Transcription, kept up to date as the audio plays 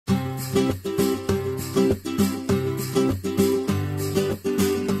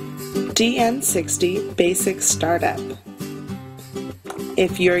DN-60 Basic Startup.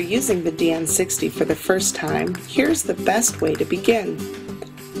 If you're using the DN-60 for the first time, here's the best way to begin.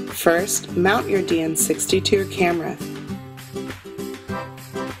 First, mount your DN-60 to your camera.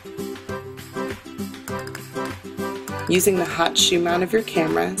 Using the hot shoe mount of your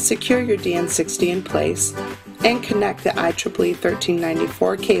camera, secure your DN-60 in place and connect the IEEE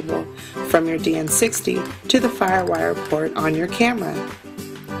 1394 cable from your DN-60 to the Firewire port on your camera.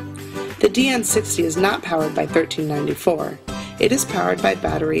 The DN-60 is not powered by 1394. It is powered by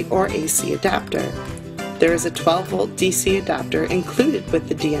battery or AC adapter. There is a 12-volt DC adapter included with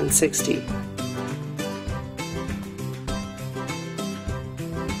the DN-60.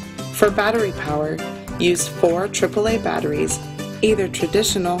 For battery power, use 4 AAA batteries, either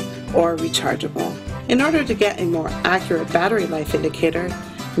traditional or rechargeable. In order to get a more accurate battery life indicator,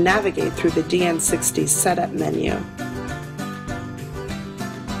 navigate through the DN-60 setup menu.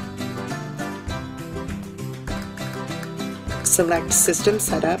 Select System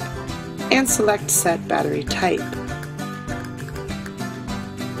Setup and select Set Battery Type.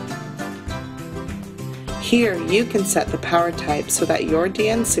 Here you can set the power type so that your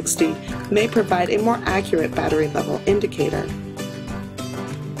DN-60 may provide a more accurate battery level indicator.